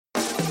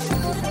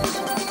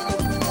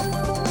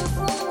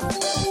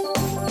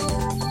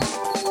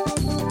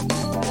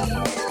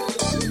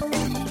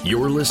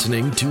You're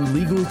listening to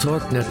Legal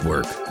Talk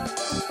Network.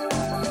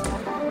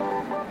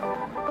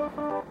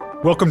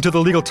 Welcome to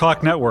the Legal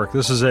Talk Network.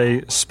 This is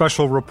a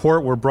special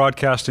report. We're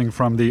broadcasting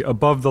from the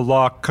Above the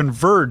Law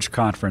Converge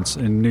Conference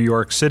in New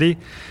York City.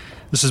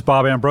 This is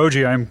Bob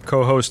Ambrogi. I'm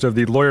co-host of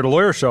the Lawyer to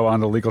Lawyer show on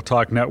the Legal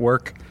Talk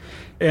Network.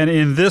 And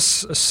in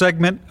this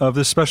segment of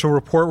this special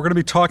report, we're going to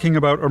be talking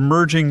about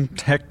emerging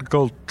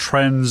technical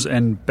trends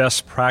and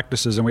best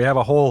practices. And we have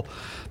a whole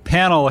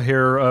panel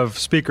here of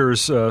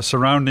speakers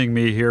surrounding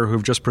me here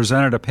who've just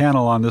presented a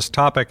panel on this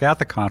topic at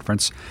the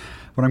conference.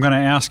 What I'm going to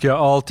ask you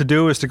all to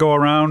do is to go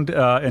around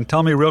and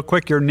tell me real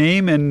quick your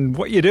name and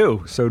what you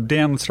do. So,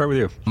 Dan, let's start with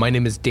you. My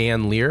name is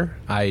Dan Lear.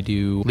 I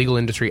do legal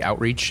industry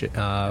outreach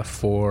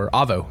for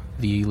Avvo,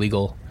 the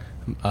legal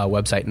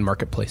website and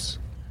marketplace.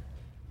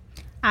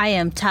 I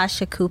am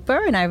Tasha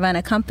Cooper, and I run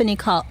a company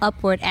called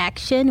Upward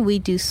Action. We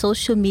do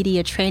social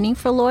media training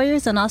for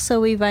lawyers, and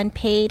also we run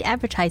paid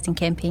advertising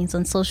campaigns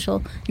on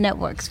social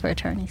networks for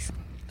attorneys.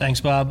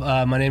 Thanks, Bob.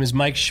 My name is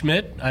Mike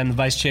Schmidt. I'm the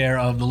Vice Chair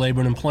of the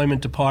Labor and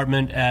Employment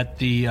Department at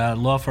the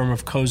law firm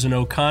of Cozen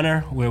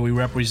O'Connor, where we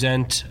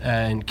represent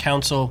and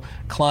counsel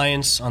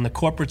clients on the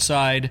corporate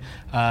side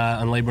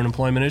on labor and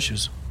employment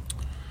issues.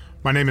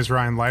 My name is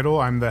Ryan Lytle.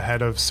 I'm the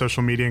head of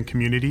social media and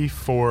community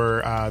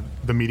for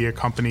the media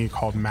company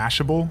called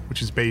Mashable,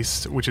 which is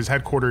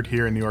headquartered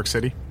here in New York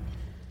City.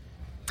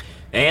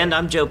 And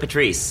I'm Joe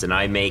Patrice, and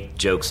I make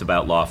jokes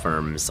about law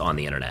firms on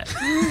the internet.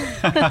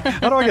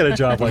 How do I get a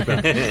job like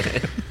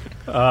that?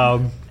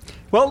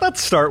 Well,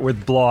 let's start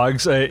with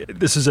blogs.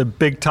 This is a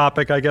big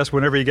topic, I guess,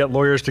 whenever you get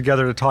lawyers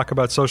together to talk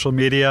about social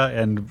media.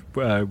 And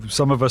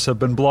some of us have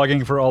been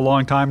blogging for a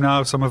long time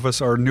now. Some of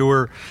us are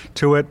newer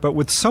to it. But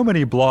with so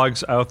many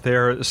blogs out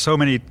there, so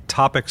many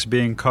topics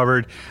being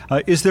covered,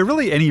 is there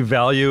really any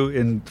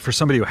value for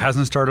somebody who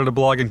hasn't started a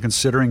blog and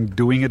considering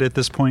doing it at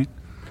this point?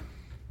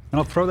 And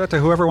I'll throw that to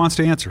whoever wants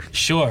to answer.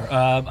 Sure.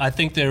 I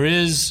think there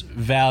is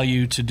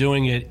value to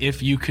doing it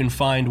if you can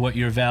find what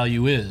your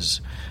value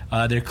is.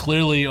 There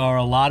clearly are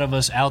a lot of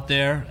us out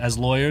there as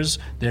lawyers.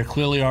 There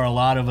clearly are a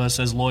lot of us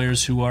as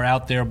lawyers who are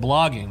out there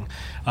blogging.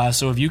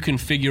 So if you can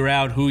figure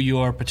out who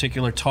your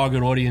particular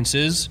target audience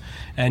is,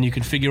 and you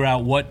can figure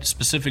out what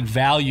specific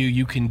value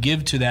you can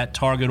give to that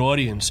target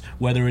audience,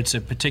 whether it's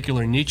a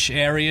particular niche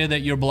area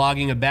that you're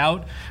blogging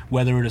about,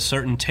 whether it is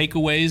certain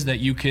takeaways that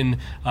you can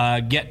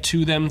get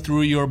to them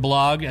through your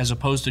blog, as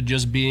opposed to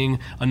just being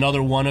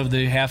another one of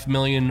the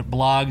 500,000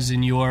 blogs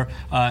in your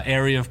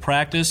area of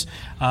practice,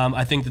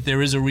 I think that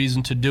there is a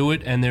reason to do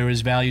it, and there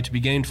is value to be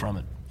gained from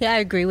it. Yeah, I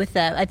agree with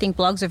that. I think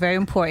blogs are very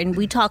important.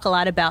 We talk a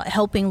lot about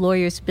helping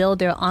lawyers build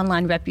their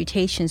online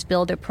reputations,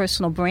 build their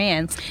personal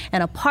brands.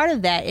 And a part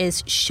of that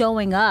is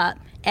showing up,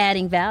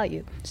 adding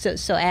value.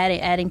 So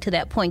adding to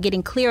that point,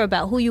 getting clear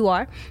about who you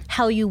are,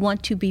 how you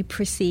want to be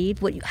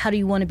perceived, how do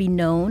you want to be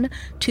known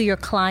to your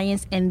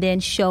clients, and then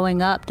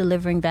showing up,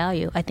 delivering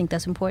value. I think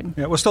that's important.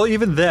 Yeah. Well, still,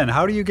 even then,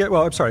 how do you get?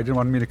 Well, I'm sorry, I didn't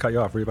want me to cut you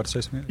off. Were you about to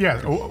say something?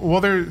 Yeah.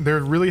 Well, there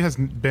really has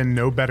been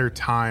no better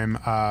time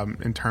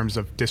in terms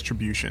of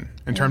distribution,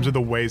 in terms of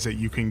the ways that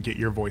you can get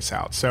your voice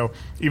out. So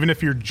even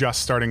if you're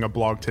just starting a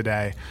blog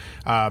today,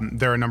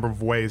 there are a number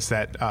of ways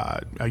that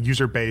a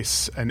user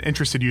base, an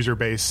interested user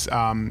base,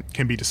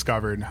 can be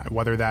discovered.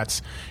 Whether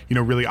that's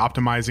really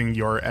optimizing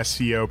your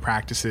SEO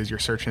practices, your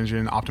search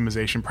engine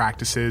optimization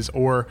practices,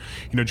 or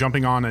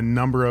jumping on a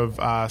number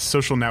of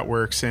social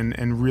networks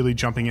and really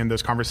jumping in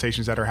those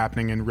conversations that are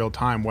happening in real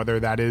time. Whether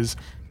that is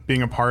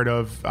being a part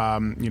of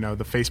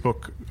the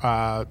Facebook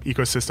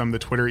ecosystem, the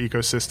Twitter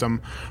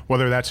ecosystem,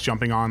 whether that's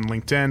jumping on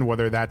LinkedIn,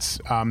 whether that's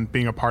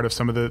being a part of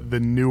some of the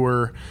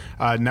newer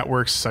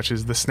networks such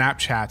as the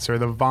Snapchats or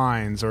the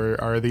Vines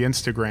or the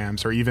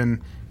Instagrams, or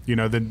even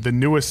the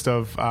newest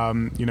of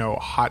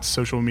hot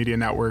social media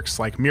networks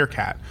like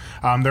Meerkat.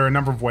 There are a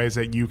number of ways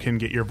that you can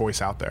get your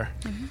voice out there.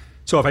 Mm-hmm.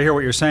 So if I hear what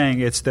you're saying,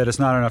 it's that it's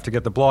not enough to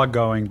get the blog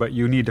going, but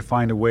you need to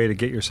find a way to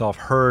get yourself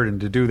heard, and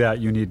to do that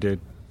you need to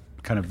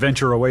kind of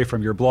venture away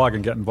from your blog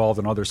and get involved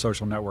in other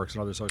social networks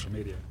and other social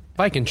media. If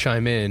I can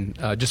chime in,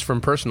 just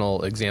from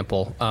personal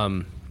example,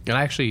 and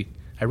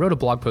I wrote a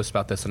blog post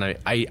about this, and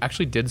I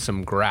actually did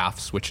some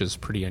graphs, which is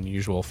pretty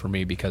unusual for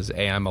me because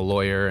A, I'm a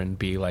lawyer, and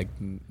B,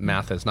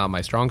 math is not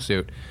my strong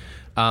suit.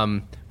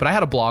 But I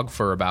had a blog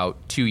for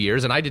about 2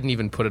 years, and I didn't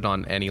even put it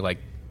on any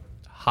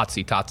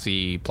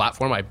hotsy-totsy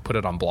platform. I put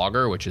it on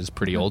Blogger, which is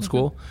pretty old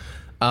school.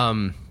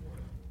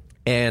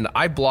 And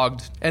I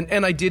blogged,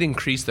 and I did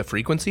increase the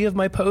frequency of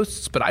my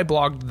posts, but I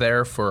blogged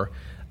there for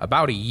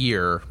about a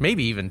year,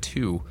 maybe even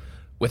 2,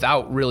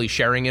 without really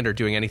sharing it or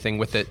doing anything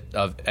with it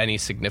of any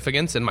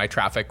significance, and my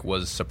traffic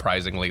was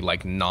surprisingly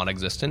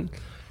non-existent.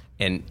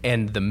 And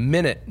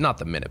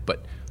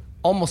but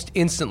almost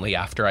instantly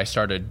after I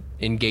started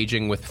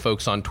engaging with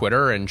folks on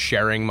Twitter and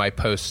sharing my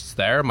posts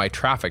there, my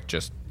traffic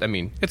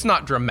it's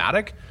not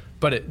dramatic,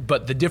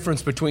 But the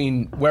difference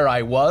between where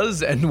I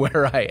was and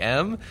where I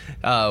am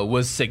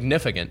was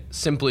significant,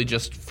 simply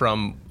just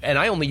from, and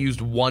I only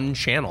used one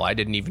channel. I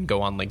didn't even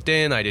go on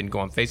LinkedIn. I didn't go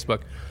on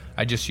Facebook.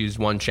 I just used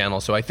one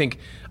channel. So I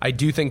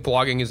do think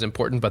blogging is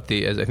important, but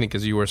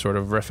as you were sort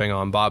of riffing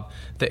on, Bob,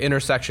 the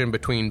intersection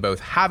between both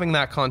having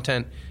that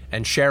content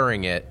and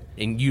sharing it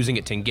and using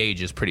it to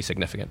engage is pretty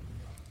significant.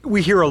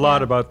 We hear a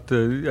lot about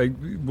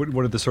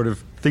what are the sort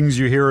of things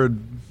you hear at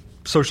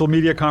social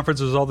media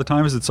conferences all the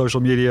time, is that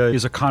social media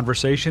is a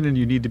conversation and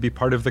you need to be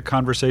part of the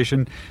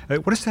conversation.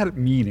 What does that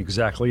mean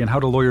exactly, and how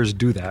do lawyers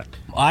do that?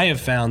 I have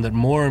found that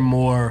more and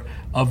more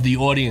of the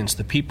audience,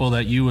 the people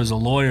that you as a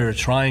lawyer are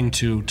trying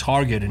to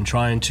target and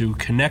trying to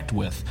connect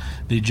with,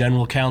 the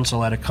general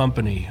counsel at a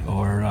company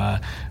or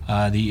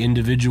the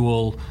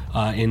individual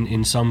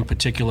in some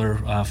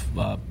particular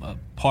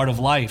part of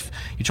life,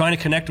 you're trying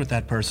to connect with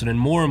that person, and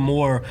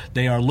more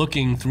they are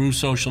looking through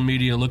social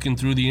media, looking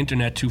through the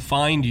internet to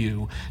find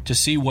you, to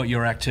see what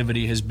your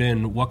activity has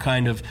been, what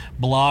kind of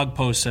blog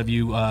posts have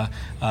you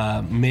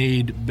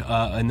made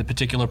in the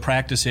particular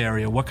practice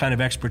area, what kind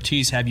of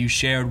expertise have you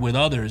shared with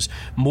others,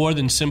 more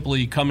than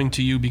simply coming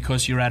to you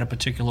because you're at a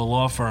particular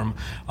law firm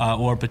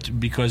or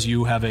because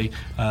you have a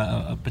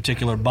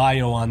particular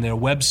bio on their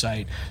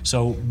website.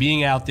 So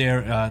being out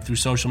there through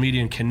social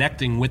media and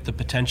connecting with the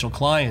potential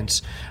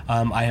clients,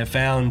 I have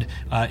found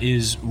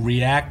is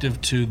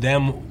reactive to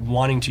them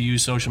wanting to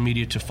use social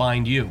media to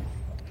find you.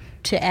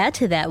 To add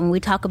to that, when we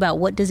talk about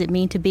what does it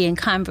mean to be in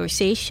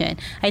conversation,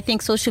 I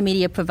think social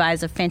media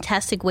provides a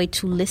fantastic way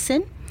to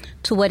listen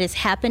to what is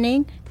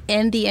happening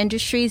in the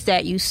industries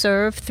that you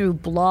serve through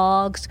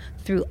blogs,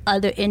 through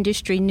other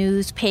industry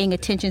news, paying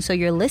attention so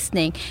you're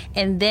listening,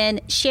 and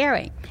then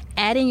sharing,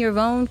 adding your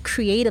own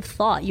creative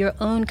thought, your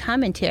own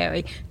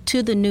commentary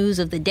to the news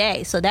of the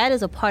day. So that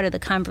is a part of the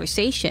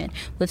conversation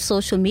with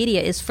social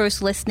media, is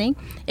first listening.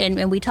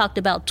 And we talked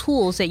about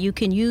tools that you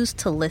can use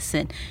to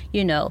listen,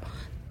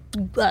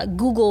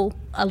 Google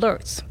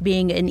Alerts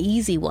being an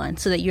easy one,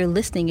 so that you're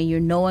listening and you're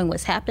knowing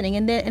what's happening,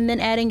 and then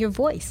adding your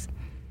voice.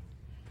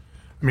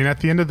 I mean,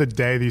 at the end of the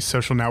day, these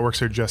social networks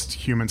are just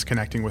humans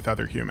connecting with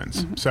other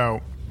humans. Mm-hmm.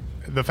 So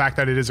the fact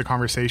that it is a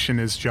conversation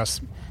is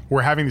just,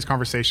 we're having these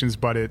conversations,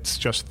 but it's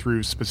just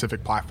through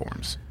specific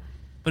platforms.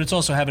 But it's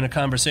also having a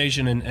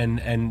conversation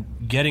and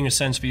getting a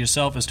sense for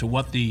yourself as to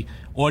what the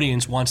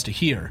audience wants to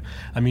hear.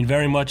 I mean,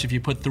 very much if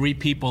you put three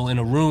people in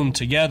a room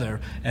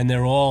together and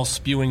they're all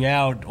spewing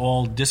out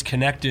all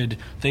disconnected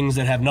things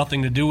that have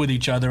nothing to do with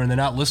each other, and they're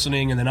not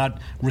listening and they're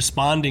not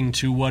responding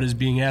to what is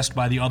being asked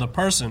by the other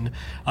person,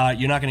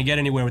 you're not going to get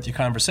anywhere with your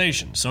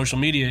conversation. Social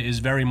media is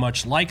very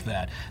much like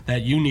that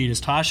you need,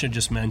 as Tasha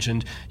just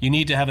mentioned, you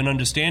need to have an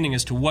understanding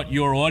as to what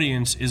your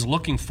audience is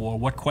looking for,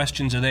 what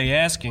questions are they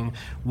asking,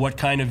 what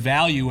kind of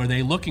value are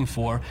they looking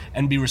for,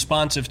 and be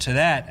responsive to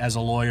that as a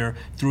lawyer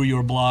through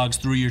your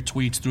blogs, through your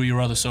tweets, through your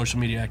other social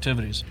media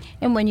activities.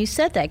 And when you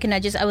said that,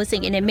 I was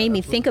thinking, it made me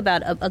think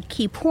about a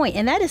key point,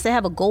 and that is to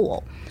have a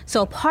goal.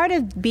 So part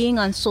of being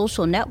on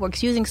social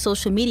networks, using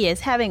social media, is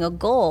having a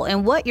goal,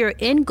 and what your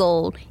end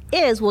goal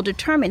is will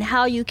determine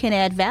how you can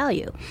add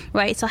value,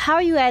 right? So how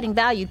are you adding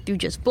value? Through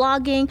just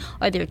blogging?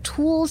 Are there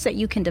tools that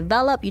you can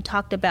develop? You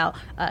talked about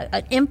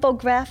an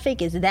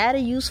infographic. Is that a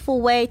useful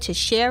way to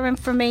share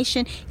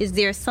information? Is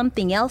there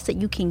something else that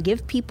you can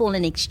give people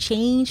in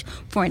exchange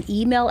for an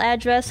email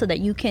address so that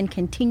you can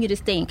continue to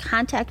stay in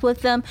contact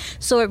with them?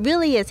 So it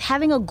really is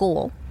having a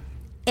goal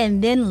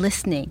and then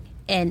listening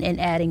and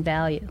adding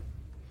value.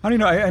 How do you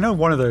know? I know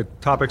one of the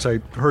topics I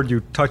heard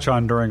you touch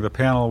on during the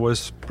panel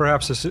was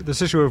perhaps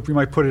this issue of, we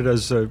might put it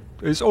as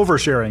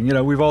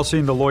oversharing. We've all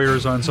seen the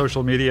lawyers on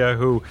social media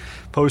who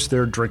post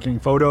their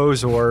drinking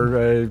photos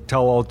or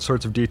tell all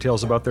sorts of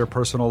details about their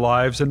personal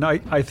lives. And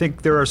I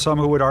think there are some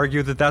who would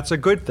argue that that's a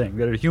good thing,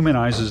 that it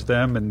humanizes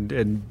them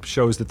and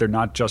shows that they're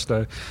not just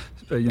a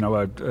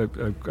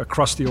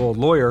crusty old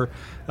lawyer.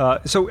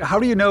 So how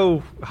do you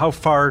know how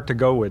far to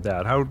go with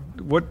that?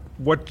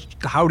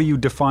 How do you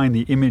define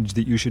the image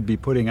that you should be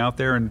putting out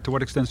there, and to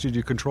what extent should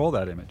you control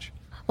that image?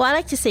 Well, I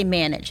like to say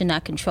manage and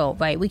not control,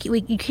 right?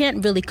 You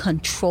can't really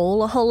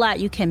control a whole lot.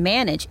 You can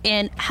manage.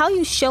 And how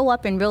you show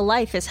up in real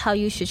life is how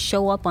you should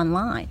show up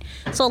online.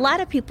 So a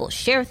lot of people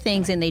share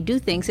things and they do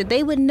things that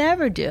they would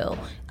never do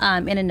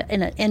in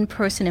an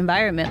in-person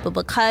environment. But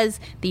because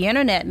the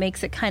internet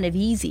makes it kind of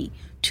easy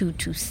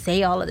to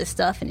say all of this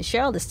stuff and to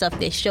share all this stuff,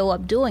 they show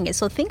up doing it.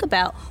 So think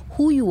about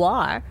who you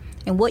are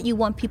and what you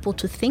want people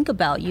to think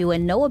about you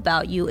and know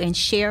about you, and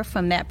share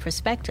from that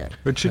perspective.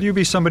 But should you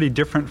be somebody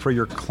different for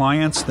your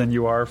clients than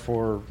you are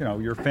for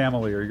your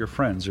family or your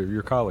friends or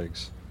your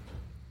colleagues?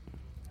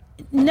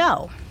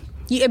 No.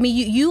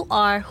 You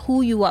are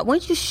who you are.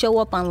 Once you show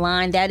up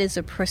online, that is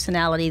a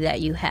personality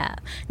that you have.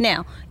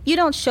 Now, you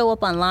don't show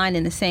up online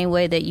in the same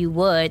way that you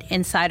would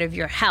inside of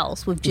your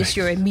house with just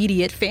your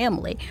immediate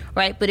family,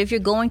 right? But if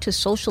you're going to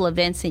social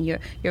events and you're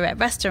at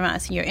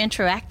restaurants and you're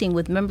interacting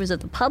with members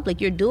of the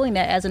public, you're doing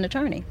that as an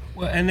attorney.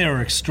 Well, and there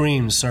are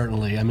extremes,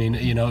 certainly. I mean,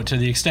 to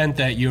the extent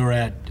that you're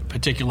at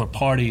particular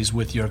parties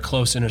with your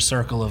close inner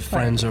circle of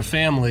friends or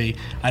family,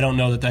 I don't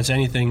know that that's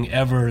anything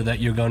ever that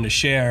you're going to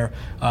share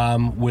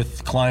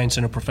with clients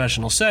in a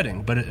professional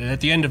setting. But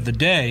at the end of the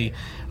day,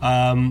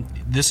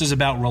 this is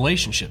about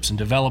relationships and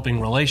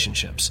developing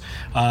relationships.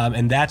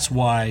 And that's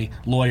why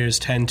lawyers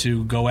tend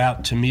to go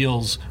out to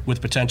meals with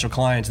potential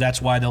clients.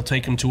 That's why they'll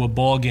take them to a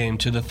ball game,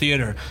 to the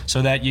theater,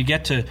 so that you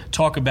get to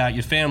talk about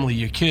your family,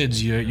 your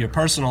kids, your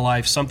personal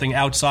life, something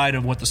outside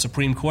of what the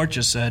Supreme Court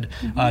just said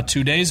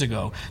 2 days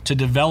ago, to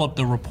develop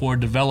the rapport,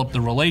 develop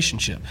the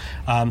relationship.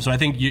 So I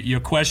think your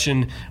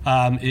question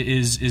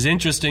is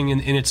interesting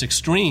in its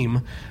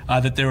extreme,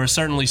 that there are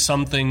certainly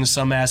some things,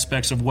 some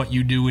aspects of what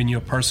you do in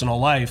your personal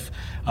life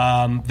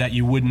that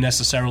you wouldn't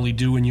necessarily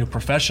do in your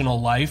professional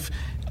life,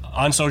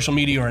 on social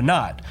media or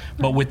not.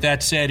 But with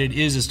that said, it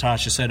is, as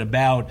Tasha said,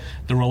 about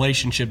the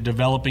relationship,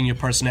 developing your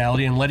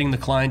personality, and letting the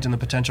client and the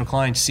potential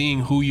client seeing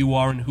who you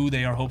are and who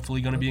they are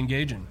hopefully going to be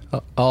engaging.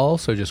 I'll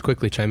also just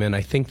quickly chime in. I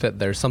think that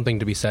there's something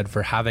to be said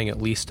for having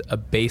at least a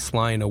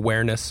baseline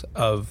awareness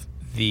of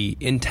the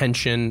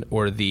intention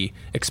or the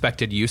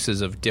expected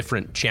uses of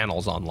different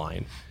channels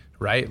online.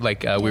 Right?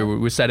 Like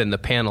we said in the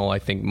panel, I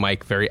think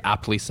Mike very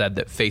aptly said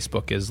that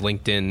Facebook is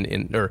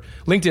LinkedIn or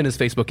LinkedIn is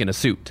Facebook in a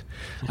suit.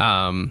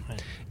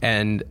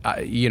 And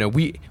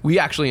we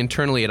actually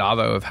internally at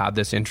Avvo have had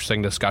this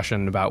interesting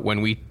discussion about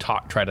when we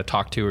try to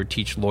talk to or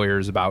teach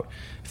lawyers about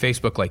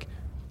Facebook, like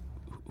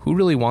who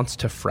really wants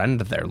to friend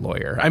their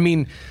lawyer? I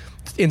mean,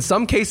 in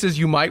some cases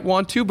you might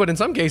want to, but in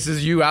some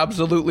cases you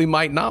absolutely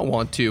might not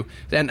want to.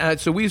 And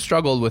so we've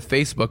struggled with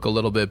Facebook a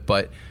little bit,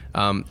 but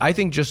I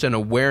think just an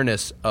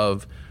awareness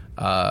of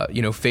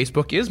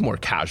Facebook is more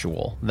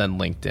casual than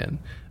LinkedIn.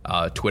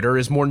 Twitter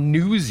is more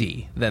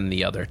newsy than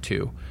the other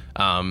two.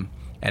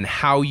 And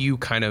how you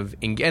kind of,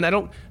 and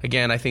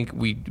I think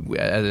we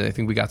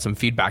got some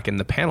feedback in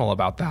the panel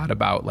about that,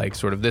 about like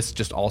sort of this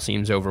just all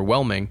seems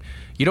overwhelming.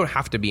 You don't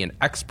have to be an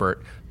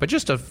expert, but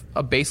just a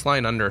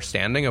baseline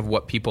understanding of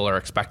what people are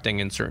expecting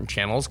in certain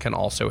channels can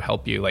also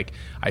help you. Like,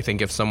 I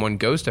think if someone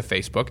goes to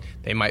Facebook,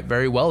 they might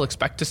very well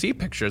expect to see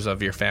pictures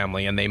of your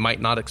family, and they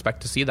might not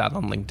expect to see that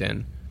on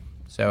LinkedIn.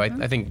 So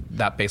I think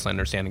that baseline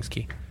understanding is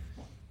key.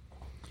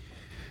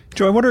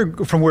 Joe, I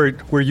wonder from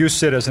where you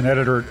sit as an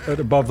editor at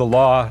Above the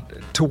Law,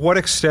 to what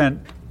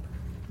extent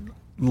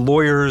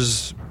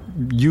lawyers'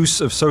 use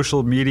of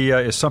social media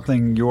is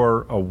something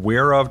you're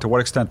aware of, to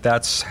what extent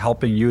that's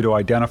helping you to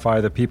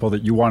identify the people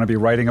that you want to be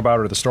writing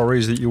about or the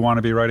stories that you want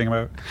to be writing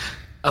about?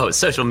 Oh,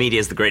 social media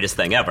is the greatest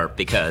thing ever,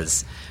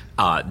 because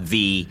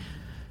the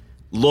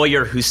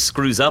lawyer who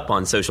screws up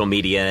on social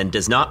media and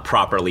does not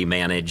properly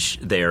manage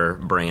their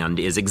brand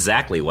is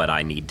exactly what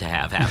I need to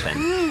have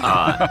happen.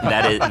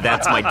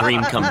 That's my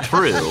dream come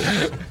true.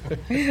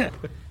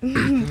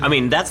 I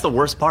mean, that's the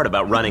worst part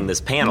about running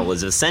this panel,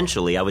 is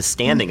essentially I was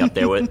standing up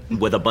there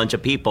with a bunch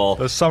of people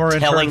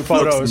telling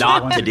folks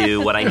not to do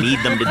what I need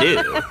them to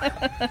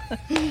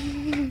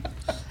do.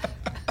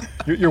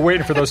 You're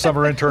waiting for those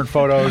summer intern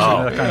photos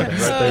and that kind of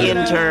thing, right there.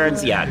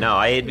 Interns, yeah,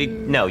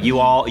 no, you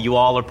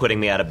all are putting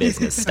me out of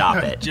business.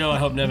 Stop it. Joe, I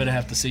hope never to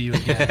have to see you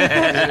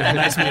again.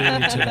 Nice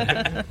meeting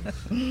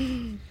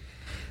you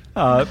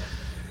too.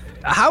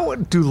 How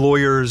do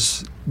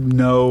lawyers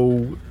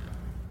know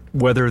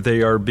whether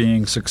they are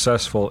being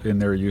successful in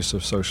their use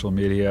of social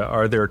media?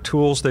 Are there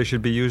tools they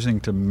should be using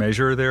to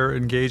measure their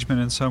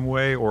engagement in some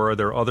way, or are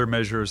there other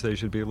measures they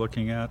should be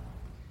looking at?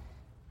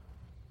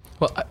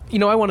 Well,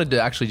 I wanted to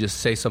actually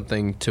just say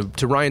something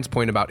to Ryan's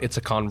point about it's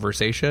a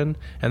conversation,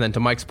 and then to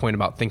Mike's point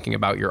about thinking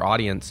about your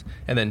audience,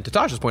 and then to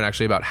Tasha's point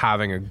actually about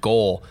having a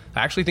goal.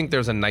 I actually think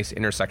there's a nice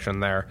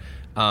intersection there,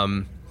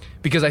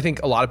 because I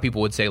think a lot of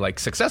people would say like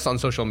success on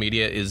social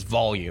media is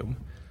volume.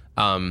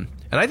 And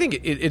I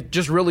think it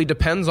just really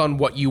depends on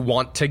what you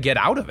want to get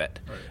out of it.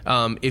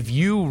 Right. If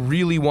you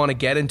really want to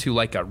get into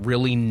like a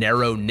really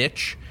narrow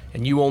niche,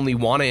 and you only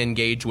want to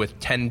engage with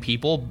 10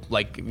 people,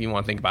 like you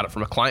want to think about it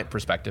from a client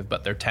perspective,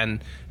 but they're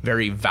 10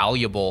 very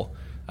valuable,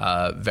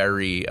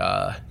 very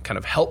kind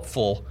of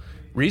helpful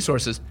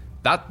resources,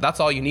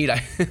 that's all you need.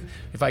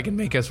 If I can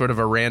make a sort of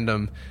a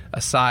random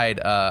aside,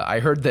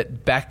 I heard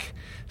that Beck,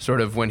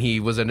 sort of when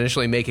he was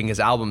initially making his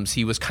albums,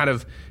 he was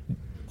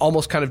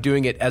almost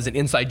doing it as an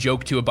inside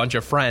joke to a bunch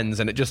of friends,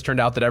 and it just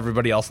turned out that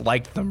everybody else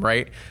liked them,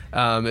 right?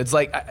 It's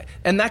like,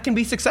 and that can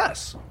be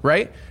success,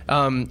 right?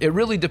 It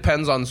really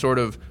depends on sort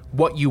of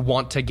what you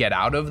want to get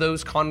out of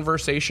those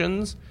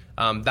conversations.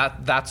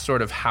 That's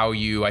sort of how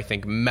you, I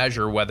think,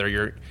 measure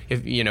whether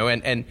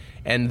and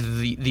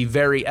the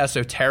very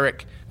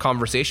esoteric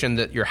conversation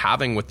that you're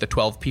having with the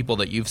 12 people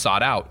that you've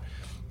sought out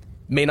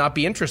may not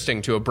be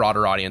interesting to a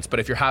broader audience, but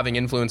if you're having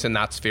influence in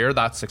that sphere,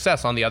 that's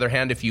success. On the other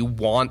hand, if you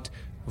want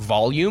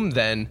volume,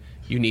 then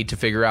you need to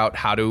figure out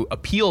how to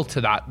appeal to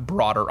that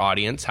broader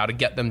audience, how to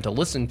get them to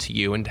listen to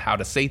you, and how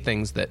to say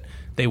things that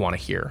they want to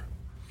hear.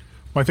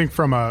 Well, I think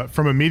from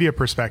a media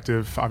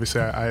perspective,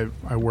 obviously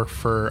I work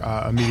for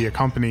a media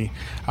company.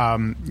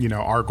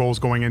 Our goals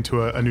going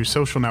into a new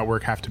social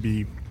network have to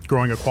be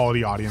growing a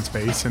quality audience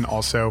base, and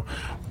also,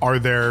 are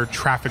there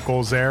traffic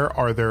goals there?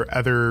 Are there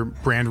other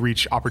brand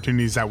reach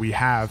opportunities that we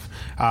have?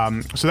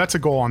 So that's a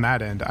goal on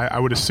that end. I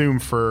would assume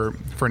for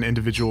an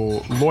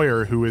individual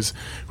lawyer who is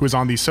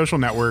on these social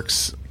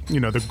networks,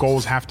 the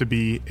goals have to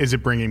be: is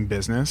it bringing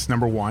business?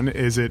 Number one,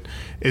 is it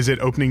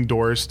opening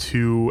doors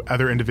to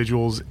other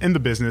individuals in the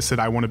business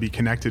that I want to be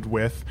connected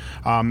with?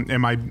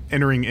 Am I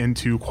entering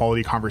into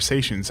quality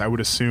conversations? I would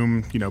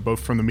assume,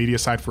 both from the media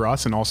side for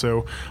us and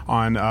also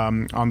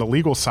on the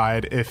legal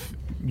side, if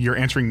you're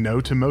answering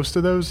no to most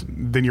of those,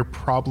 then you're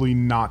probably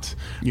not,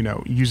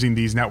 using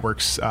these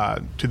networks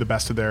to the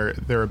best of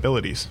their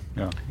abilities.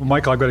 Yeah. Well,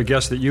 Michael, I've got to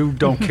guess that you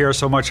don't care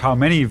so much how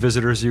many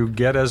visitors you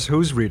get as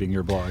who's reading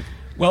your blog.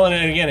 Well,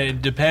 and again,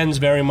 it depends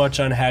very much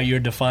on how you're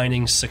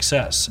defining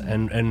success.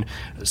 And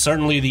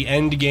certainly the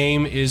end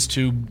game is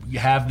to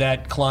have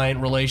that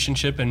client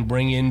relationship and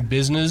bring in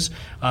business,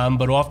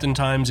 but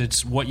oftentimes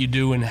it's what you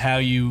do and how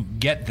you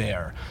get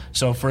there.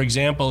 So, for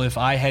example, if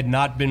I had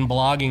not been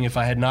blogging, if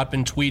I had not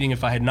been tweeting,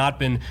 if I had not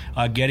been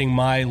getting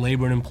my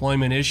labor and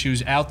employment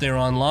issues out there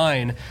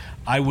online,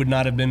 I would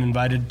not have been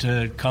invited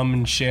to come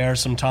and share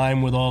some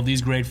time with all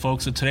these great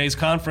folks at today's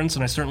conference,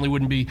 and I certainly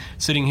wouldn't be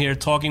sitting here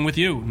talking with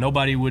you.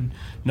 Nobody would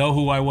know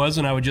who I was,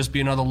 and I would just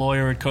be another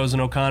lawyer at Cozen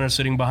O'Connor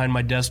sitting behind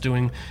my desk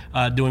doing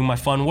my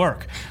fun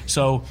work.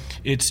 So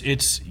it's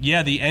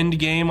the end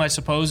game, I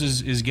suppose,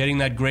 is getting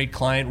that great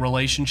client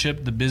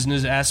relationship, the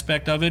business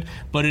aspect of it,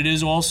 but it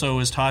is also,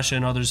 as Tasha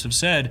and others have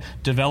said,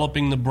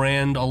 developing the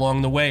brand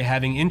along the way,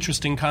 having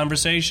interesting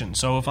conversations.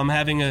 So if I'm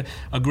having a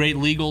great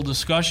legal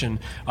discussion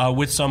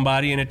with somebody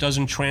and it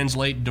doesn't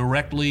translate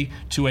directly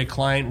to a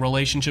client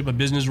relationship, a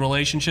business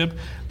relationship,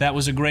 that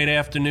was a great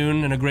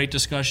afternoon and a great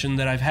discussion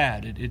that I've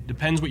had. It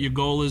depends what your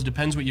goal is,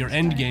 depends what your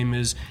end game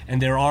is, and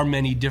there are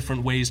many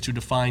different ways to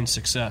define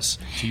success,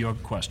 to your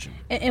question.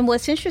 And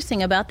what's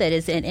interesting about that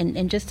is,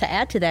 and just to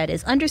add to that,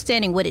 is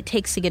understanding what it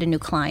takes to get a new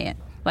client.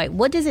 Right.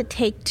 What does it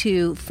take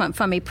to,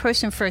 from a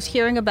person first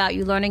hearing about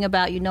you, learning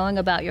about you, knowing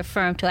about your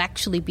firm, to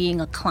actually being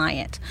a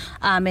client?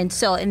 And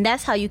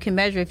that's how you can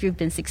measure if you've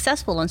been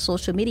successful on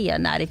social media or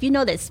not. If you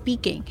know that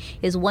speaking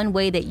is one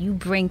way that you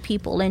bring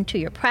people into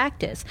your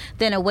practice,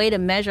 then a way to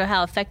measure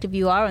how effective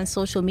you are on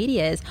social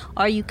media is,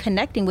 are you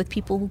connecting with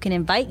people who can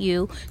invite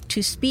you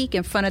to speak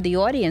in front of the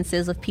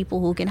audiences of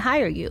people who can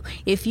hire you?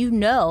 If you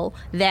know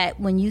that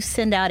when you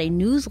send out a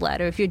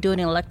newsletter, if you're doing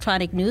an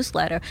electronic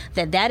newsletter,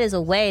 that is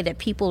a way that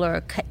people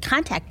are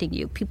contacting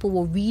you. People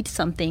will read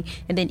something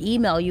and then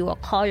email you or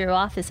call your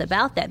office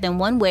about that. Then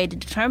one way to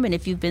determine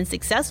if you've been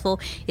successful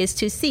is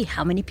to see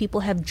how many people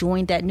have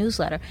joined that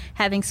newsletter,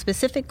 having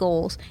specific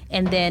goals,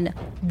 and then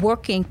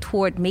working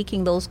toward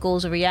making those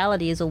goals a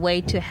reality is a way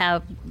to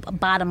have a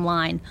bottom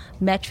line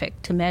metric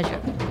to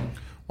measure.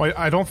 Well,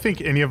 I don't think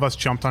any of us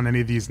jumped on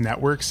any of these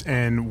networks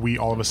and we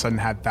all of a sudden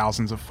had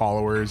thousands of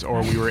followers,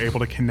 or we were able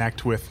to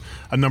connect with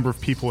a number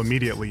of people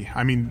immediately.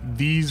 I mean,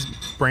 these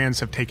brands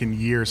have taken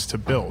years to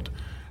build.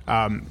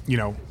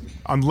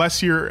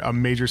 Unless you're a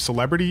major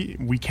celebrity,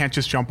 we can't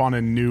just jump on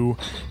a new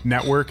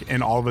network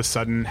and all of a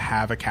sudden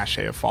have a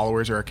cachet of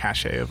followers or a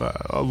cachet of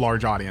a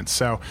large audience.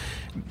 So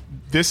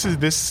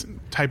this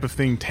type of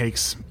thing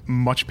takes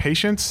much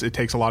patience. It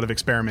takes a lot of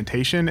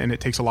experimentation, and it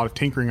takes a lot of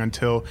tinkering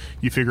until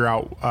you figure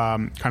out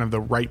kind of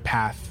the right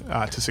path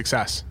to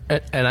success.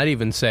 And I'd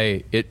even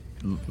say it,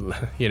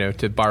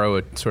 to borrow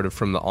it sort of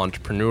from the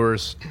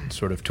entrepreneur's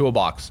sort of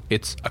toolbox,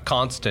 it's a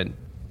constant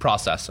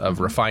process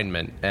of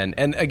refinement and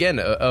again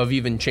of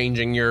even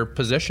changing your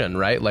position,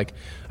 right? Like,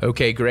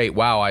 okay, great,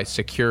 wow, I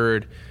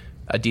secured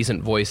a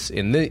decent voice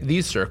in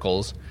these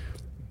circles,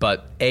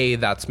 but A,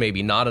 that's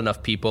maybe not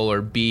enough people,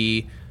 or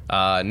B,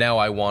 now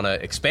I want to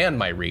expand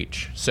my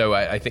reach. So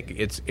I think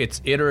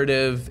it's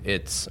iterative,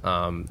 it's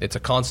a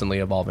constantly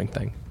evolving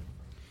thing.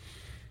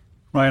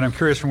 Ryan, I'm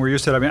curious from where you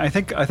sit. I mean, I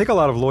think a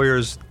lot of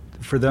lawyers,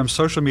 for them,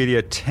 social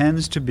media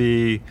tends to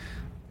be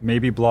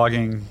maybe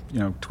blogging,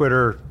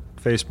 Twitter,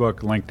 Facebook,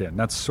 LinkedIn.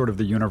 That's sort of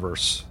the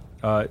universe.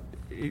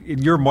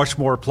 You're much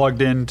more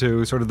plugged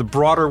into sort of the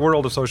broader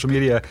world of social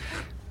media.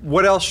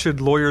 What else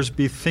should lawyers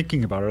be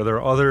thinking about? Are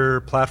there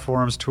other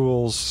platforms,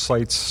 tools,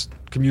 sites,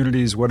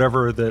 communities,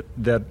 whatever that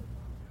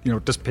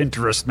does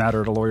Pinterest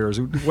matter to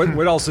lawyers?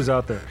 What else is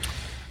out there?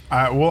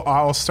 Well,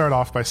 I'll start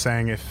off by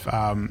saying if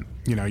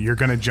you're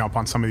going to jump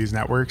on some of these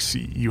networks,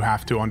 you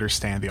have to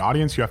understand the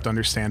audience. You have to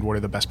understand what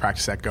are the best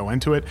practices that go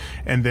into it,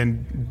 and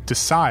then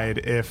decide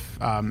if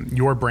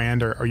your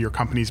brand or your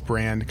company's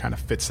brand kind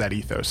of fits that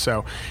ethos.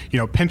 So,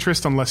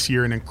 Pinterest, unless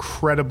you're an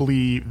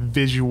incredibly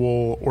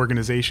visual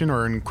organization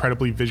or an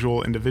incredibly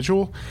visual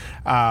individual,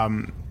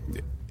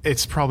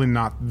 it's probably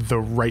not the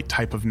right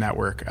type of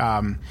network.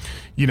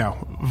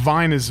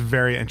 Vine is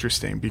very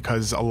interesting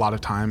because a lot of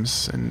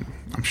times, and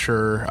I'm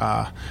sure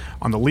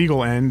on the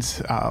legal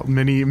end,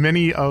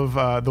 many of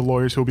the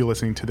lawyers who will be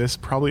listening to this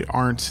probably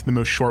aren't the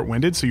most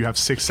short-winded, so you have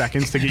 6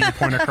 seconds to get your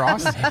point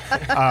across.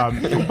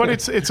 But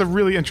it's a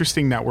really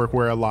interesting network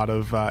where a lot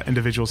of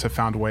individuals have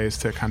found ways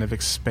to kind of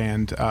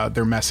expand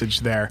their message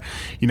there.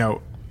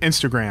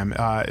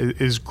 Instagram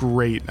is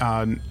great.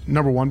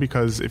 Number one,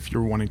 because if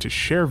you're wanting to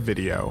share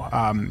video,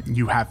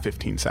 you have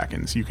 15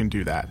 seconds. You can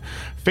do that.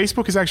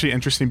 Facebook is actually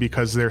interesting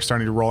because they're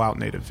starting to roll out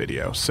native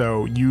video.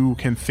 So you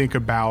can think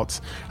about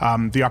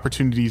the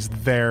opportunities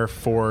there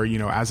for,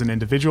 as an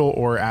individual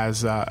or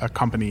as a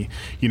company,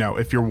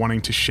 if you're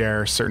wanting to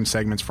share certain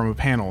segments from a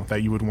panel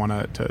that you would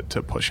want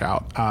to push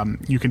out,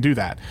 you can do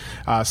that.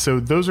 So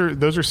those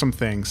are some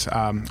things.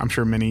 I'm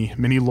sure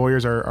many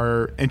lawyers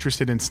are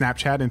interested in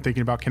Snapchat and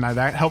thinking about, can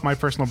that help my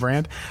personal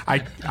brand?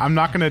 I'm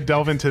not going to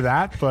delve into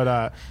that,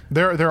 but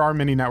there are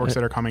many networks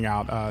that are coming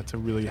out to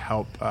really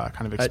help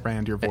kind of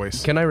expand your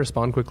voice. Can I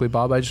respond quickly,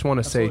 Bob? I just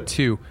want to say,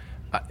 too,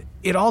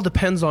 it all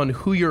depends on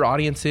who your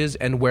audience is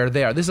and where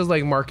they are. This is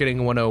like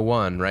marketing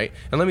 101, right?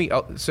 And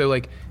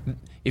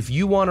if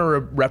you want to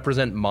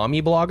represent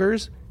mommy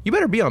bloggers, you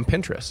better be on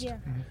Pinterest. Yeah.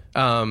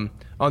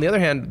 On the other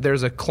hand,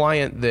 there's a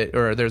client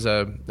there's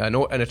an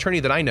attorney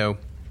that I know.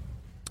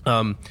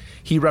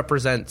 He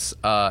represents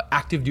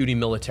active duty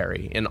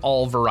military in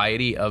all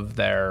variety of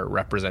their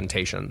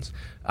representations.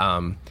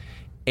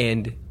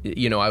 And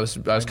I was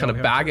kind of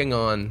bagging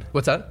on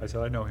what's that? I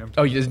said I know him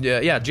too. Oh,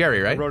 yeah,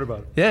 Jerry, right? I wrote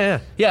about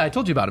it. Yeah. I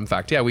told you about him. In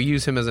fact, yeah, we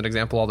use him as an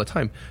example all the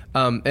time.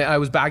 I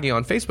was bagging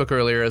on Facebook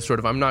earlier as sort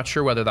of I'm not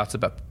sure whether that's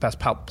the best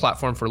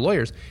platform for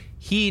lawyers.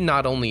 He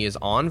not only is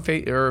on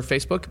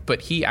Facebook,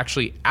 but he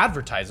actually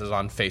advertises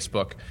on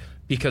Facebook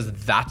because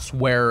that's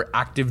where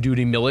active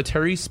duty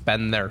military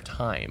spend their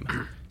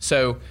time.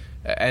 So.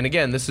 And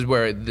again, this is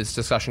where this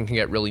discussion can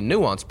get really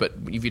nuanced, but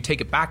if you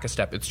take it back a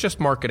step, it's just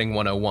marketing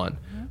 101.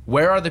 Mm-hmm.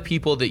 Where are the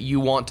people that you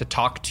want to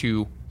talk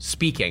to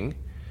speaking,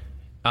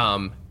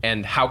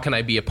 and how can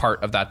I be a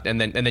part of that?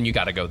 And then you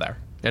got to go there.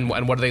 And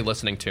what are they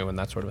listening to and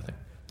that sort of thing.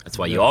 That's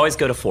why you always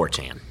go to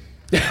 4chan.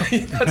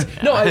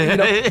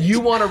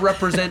 You want to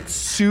represent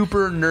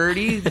super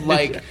nerdy,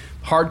 like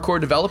hardcore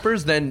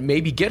developers, then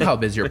maybe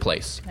GitHub is your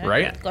place,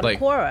 right? Yeah. Go to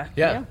Quora.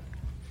 Yeah.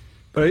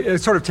 But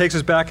it sort of takes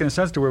us back, in a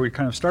sense, to where we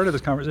kind of started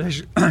this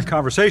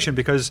conversation,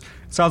 because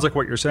it sounds like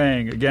what you're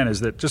saying, again,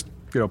 is that just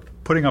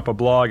putting up a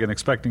blog and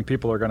expecting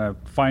people are going to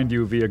find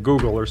you via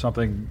Google or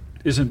something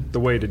isn't the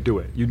way to do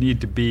it. You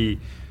need to be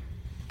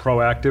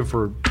proactive,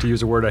 or to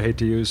use a word I hate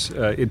to use,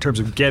 in terms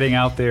of getting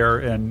out there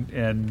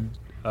and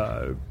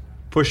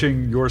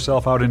pushing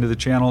yourself out into the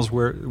channels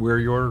where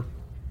your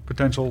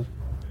potential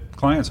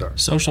clients are.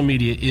 Social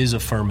media is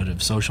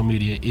affirmative. Social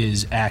media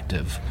is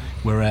active.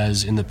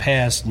 Whereas in the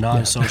past,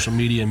 non-social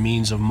media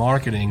means of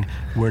marketing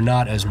were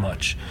not as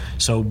much.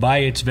 So by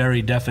its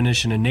very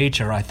definition and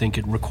nature, I think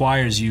it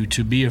requires you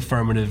to be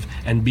affirmative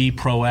and be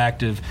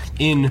proactive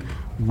in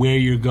where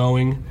you're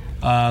going,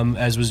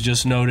 as was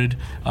just noted,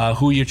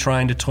 who you're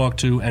trying to talk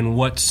to, and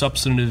what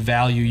substantive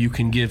value you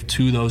can give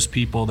to those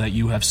people that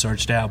you have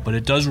searched out. But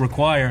it does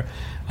require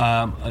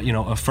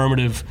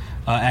affirmative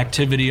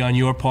activity on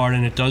your part,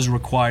 and it does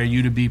require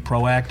you to be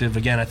proactive.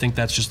 Again, I think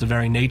that's just the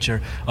very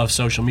nature of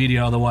social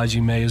media. Otherwise,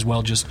 you may as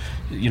well just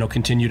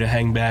continue to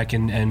hang back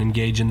and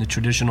engage in the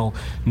traditional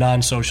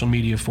non-social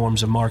media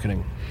forms of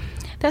marketing.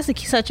 That's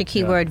such a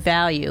key word,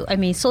 value. I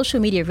mean,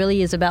 social media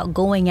really is about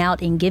going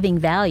out and giving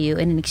value,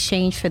 and in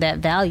exchange for that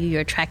value,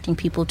 you're attracting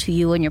people to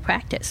you and your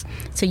practice.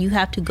 So you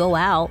have to go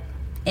out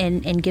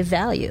and give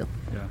value.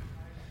 Yeah.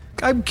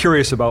 I'm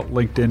curious about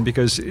LinkedIn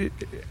because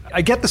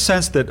I get the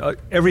sense that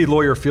every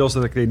lawyer feels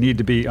like they need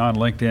to be on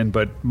LinkedIn,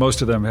 but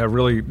most of them have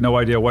really no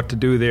idea what to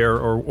do there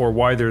or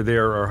why they're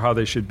there or how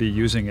they should be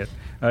using it.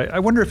 I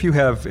wonder if you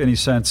have any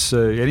sense,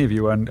 any of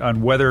you,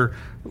 on whether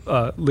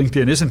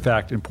LinkedIn is in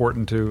fact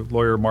important to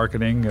lawyer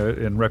marketing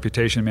and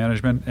reputation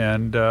management,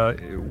 and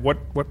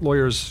what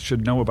lawyers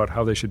should know about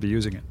how they should be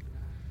using it.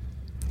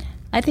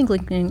 I think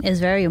LinkedIn is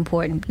very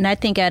important. And I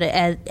think at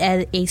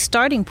a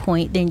starting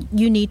point, then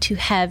you need to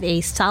have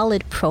a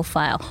solid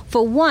profile.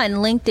 For one,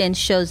 LinkedIn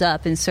shows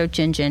up in search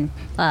engine,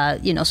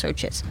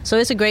 searches. So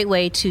it's a great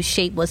way to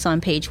shape what's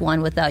on page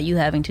one without you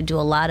having to do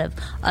a lot of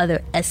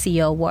other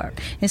SEO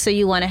work. And so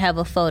you want to have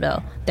a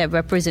photo that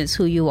represents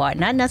who you are.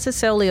 Not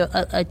necessarily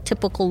a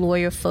typical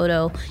lawyer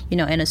photo,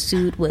 in a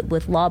suit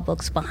with law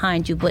books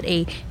behind you, but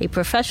a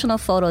professional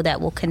photo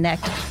that will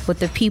connect with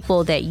the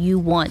people that you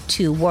want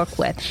to work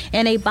with.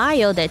 And a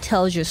bio that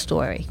tells your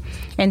story.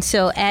 And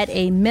so at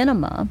a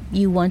minimum,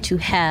 you want to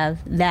have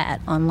that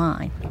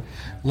online.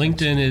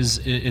 LinkedIn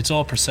it's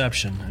all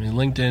perception. I mean,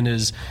 LinkedIn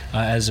is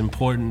as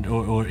important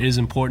or is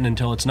important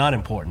until it's not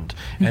important.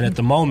 Mm-hmm. And at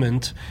the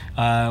moment,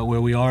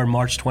 where we are in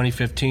March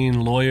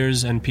 2015,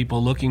 lawyers and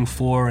people looking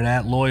for and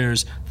at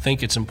lawyers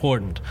think it's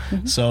important.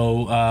 Mm-hmm.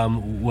 So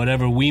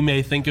whatever we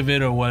may think of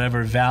it or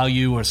whatever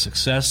value or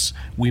success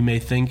we may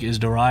think is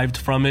derived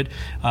from it,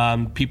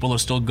 people are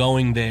still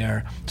going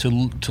there to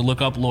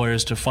look up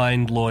lawyers, to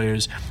find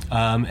lawyers.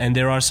 And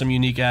there are some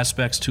unique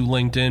aspects to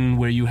LinkedIn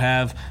where you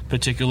have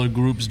particular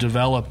groups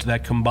developed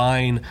that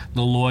combine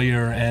the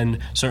lawyer and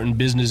certain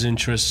business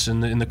interests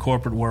in the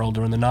corporate world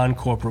or in the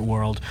non-corporate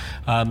world.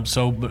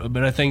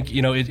 But I think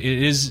it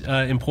is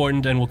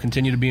important and will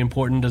continue to be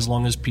important as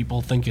long as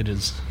people think it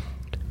is.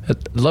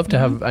 I'd love to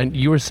have,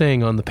 you were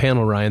saying on the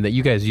panel, Ryan, that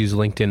you guys use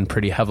LinkedIn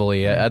pretty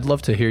heavily. I'd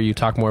love to hear you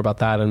talk more about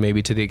that, and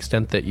maybe to the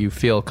extent that you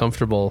feel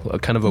comfortable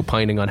kind of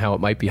opining on how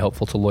it might be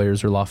helpful to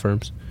lawyers or law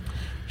firms.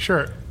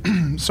 Sure.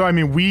 So, I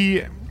mean,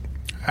 we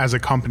as a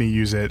company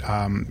use it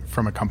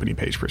from a company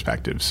page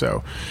perspective.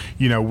 So,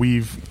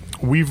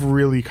 we've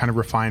really kind of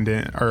refined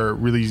it, or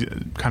really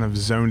kind of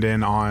zoned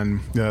in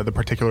on the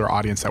particular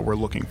audience that we're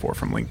looking for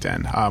from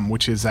LinkedIn,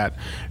 which is that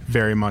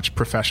very much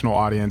professional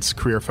audience,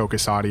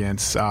 career-focused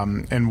audience,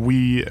 and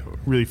we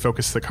really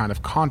focus the kind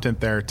of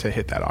content there to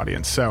hit that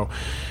audience. So,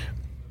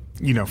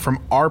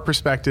 from our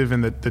perspective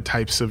and the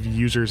types of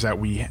users that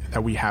we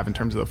have in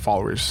terms of the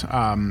followers,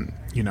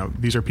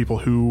 these are people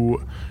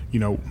who,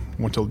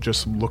 want to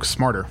just look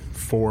smarter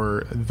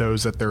for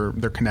those that they're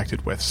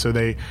connected with. So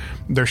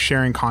they're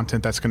sharing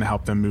content that's going to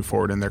help them move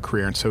forward in their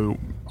career. And so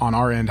on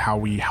our end, how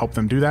we help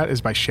them do that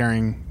is by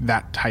sharing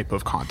that type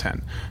of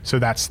content. So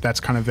that's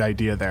kind of the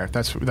idea there.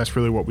 That's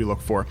really what we look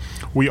for.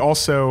 We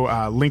also,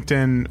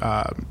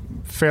 LinkedIn,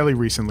 fairly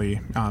recently,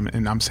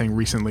 and I'm saying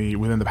recently,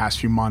 within the past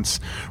few months,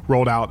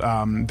 rolled out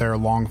their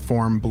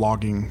long-form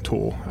blogging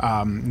tool.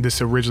 This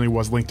originally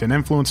was LinkedIn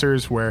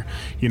Influencers, where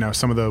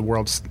some of the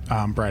world's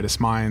brightest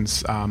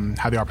minds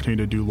had the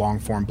opportunity to do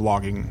long-form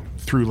blogging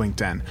through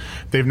LinkedIn.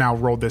 They've now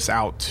rolled this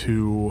out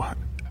to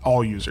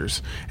all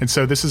users, and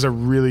so this is a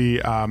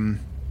really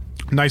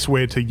nice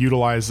way to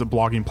utilize the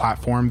blogging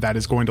platform that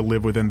is going to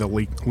live within the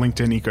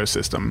LinkedIn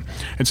ecosystem.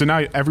 And so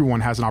now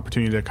everyone has an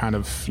opportunity to kind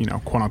of,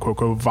 quote unquote,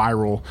 go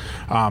viral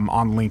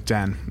on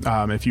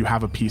LinkedIn. If you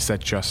have a piece that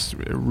just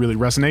really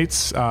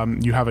resonates,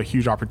 you have a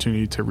huge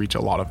opportunity to reach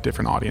a lot of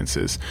different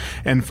audiences.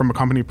 And from a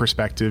company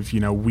perspective,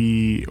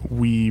 we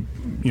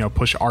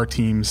push our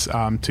teams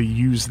to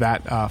use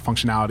that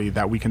functionality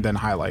that we can then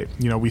highlight.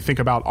 We think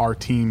about our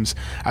teams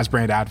as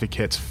brand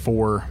advocates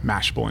for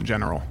Mashable in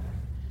general.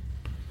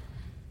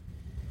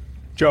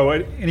 Joe,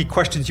 any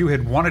questions you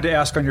had wanted to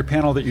ask on your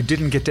panel that you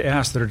didn't get to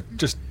ask that are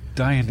just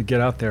dying to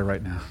get out there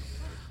right now?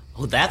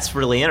 Oh, that's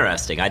really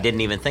interesting. I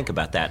didn't even think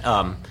about that.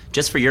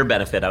 Just for your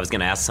benefit, I was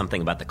going to ask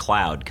something about the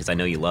cloud, because I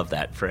know you love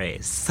that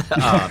phrase.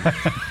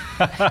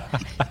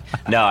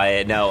 No,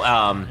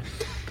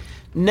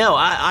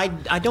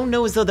 I don't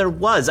know as though there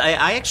was.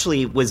 I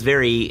actually was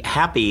very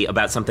happy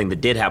about something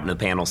that did happen to the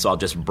panel, so I'll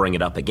just bring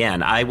it up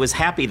again. I was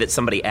happy that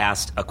somebody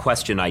asked a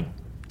question I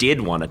did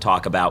want to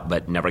talk about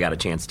but never got a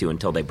chance to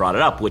until they brought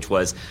it up, which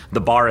was the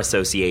bar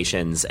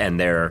associations and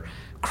their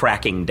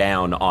cracking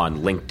down on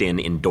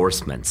LinkedIn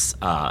endorsements,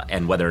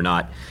 and whether or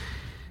not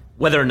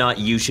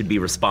you should be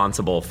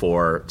responsible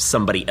for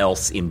somebody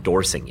else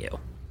endorsing you.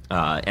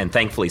 And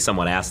thankfully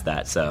someone asked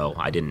that, so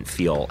I didn't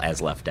feel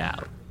as left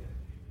out.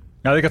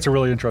 I think that's a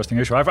really interesting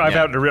issue. I've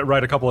had to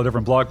write a couple of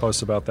different blog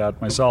posts about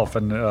that myself,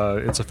 and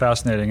it's a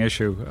fascinating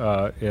issue.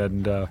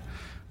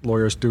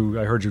 Lawyers do.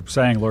 I heard you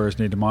saying lawyers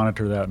need to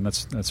monitor that, and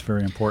that's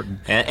very important.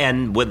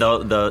 And with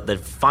the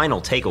final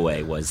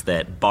takeaway was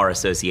that bar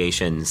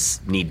associations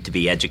need to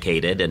be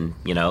educated, and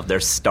they're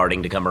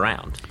starting to come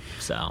around.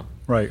 So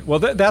right. Well,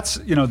 that's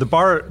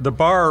the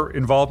bar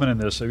involvement in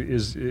this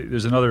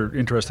is another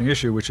interesting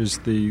issue, which is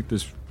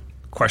this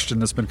question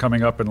that's been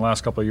coming up in the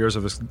last couple of years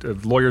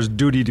of lawyers'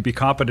 duty to be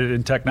competent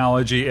in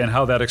technology and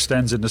how that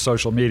extends into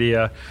social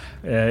media.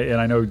 And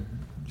I know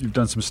you've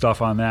done some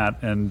stuff on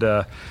that, and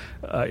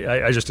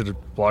I just did a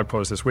blog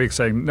post this week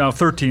saying now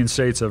 13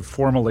 states have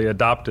formally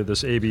adopted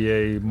this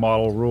ABA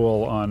model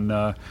rule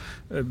on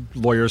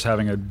lawyers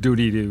having a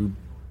duty to,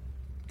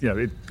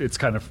 it's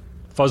kind of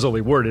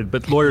fuzzily worded,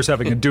 but lawyers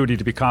having a duty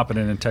to be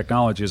competent in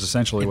technology is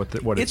essentially what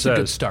it says. It's a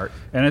good start.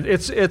 And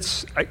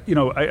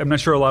I'm not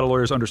sure a lot of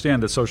lawyers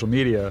understand that social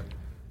media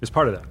is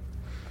part of that.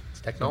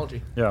 It's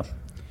technology. Yeah.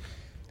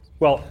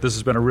 Well, this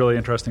has been a really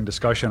interesting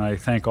discussion. I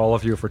thank all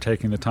of you for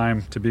taking the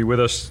time to be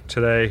with us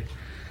today.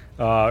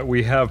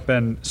 We have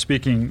been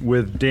speaking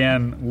with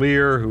Dan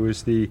Lear, who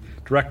is the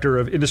Director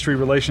of Industry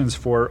Relations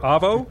for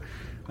Avvo,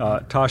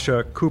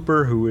 Tasha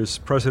Cooper, who is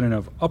President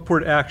of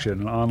Upward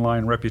Action, an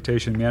online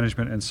reputation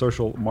management and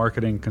social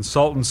marketing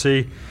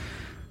consultancy,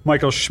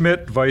 Michael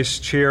Schmidt, Vice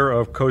Chair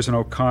of Cozen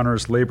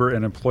O'Connor's Labor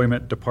and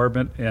Employment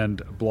Department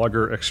and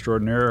blogger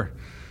extraordinaire,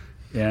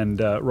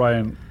 and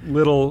Ryan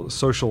Little,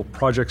 Social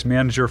Projects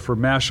Manager for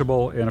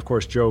Mashable, and of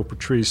course Joe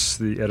Patrice,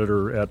 the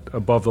editor at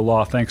Above the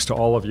Law. Thanks to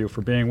all of you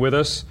for being with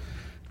us.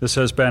 This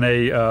has been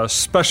a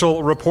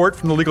special report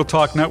from the Legal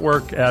Talk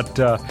Network at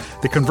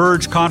the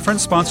Converge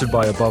Conference, sponsored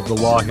by Above the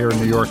Law here in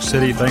New York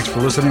City. Thanks for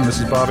listening. This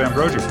is Bob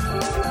Ambrogi.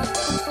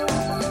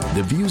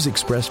 The views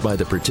expressed by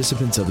the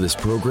participants of this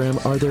program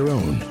are their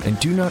own and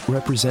do not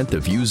represent the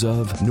views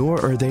of,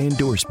 nor are they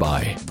endorsed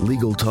by,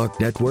 Legal Talk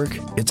Network,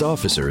 its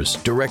officers,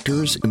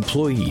 directors,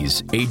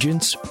 employees,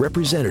 agents,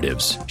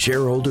 representatives,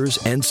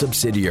 shareholders, and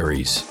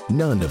subsidiaries.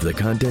 None of the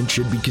content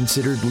should be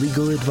considered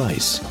legal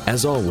advice.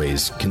 As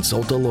always,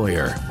 consult a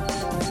lawyer.